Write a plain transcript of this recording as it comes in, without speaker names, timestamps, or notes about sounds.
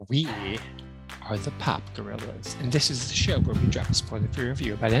We are the Pop Gorillas, and this is the show where we drop a spoiler-free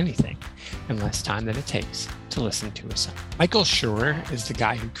review about anything in less time than it takes to listen to a song. Michael Schur is the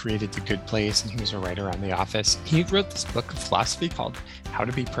guy who created The Good Place, and he was a writer on The Office. He wrote this book of philosophy called How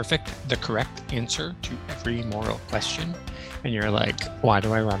to Be Perfect, the Correct Answer to Every Moral Question. And you're like, why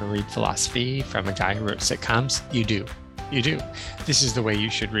do I want to read philosophy from a guy who wrote sitcoms? You do. You do. This is the way you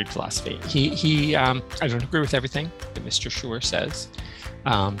should read philosophy. I don't agree with everything that Mr. Schur says,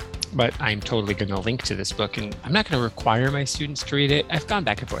 but I'm totally going to link to this book, and I'm not going to require my students to read it. I've gone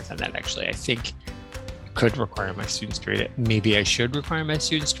back and forth on that, actually. I think I could require my students to read it. Maybe I should require my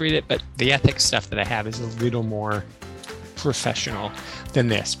students to read it, but the ethics stuff that I have is a little more professional than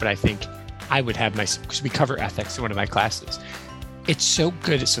this. But I think I would have because we cover ethics in one of my classes. It's so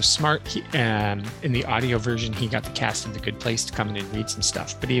good. It's so smart. In the audio version, he got the cast of The Good Place to come in and read some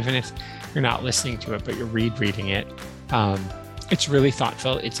stuff. But even if you're not listening to it, but you're reading it, it's really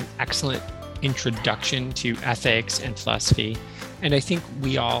thoughtful. It's an excellent introduction to ethics and philosophy. And I think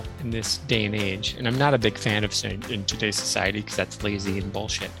we all in this day and age, and I'm not a big fan of saying in today's society because that's lazy and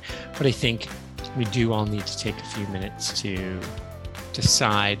bullshit, but I think we do all need to take a few minutes to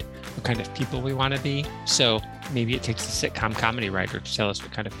decide what kind of people we want to be. So maybe it takes a sitcom comedy writer to tell us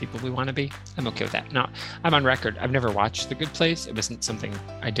what kind of people we want to be. I'm okay with that. Now, I'm on record. I've never watched The Good Place. It wasn't something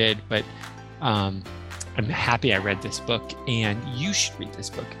I did, but I'm happy I read this book, and you should read this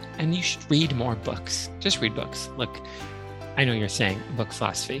book, and you should read more books. Just read books. Look, I know you're saying book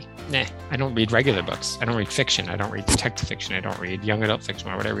philosophy. Nah, I don't read regular books. I don't read fiction. I don't read detective fiction. I don't read young adult fiction.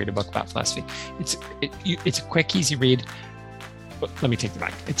 Why would I read a book about philosophy? It's a quick, easy read. Let me take the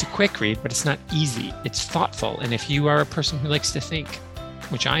back. It's a quick read, but it's not easy. It's thoughtful. And if you are a person who likes to think,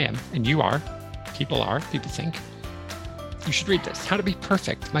 which I am, and you are, people think, you should read this. How to Be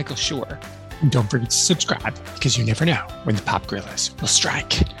Perfect, Michael Schur. And don't forget to subscribe, because you never know when the Pop Gorillas will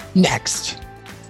strike next.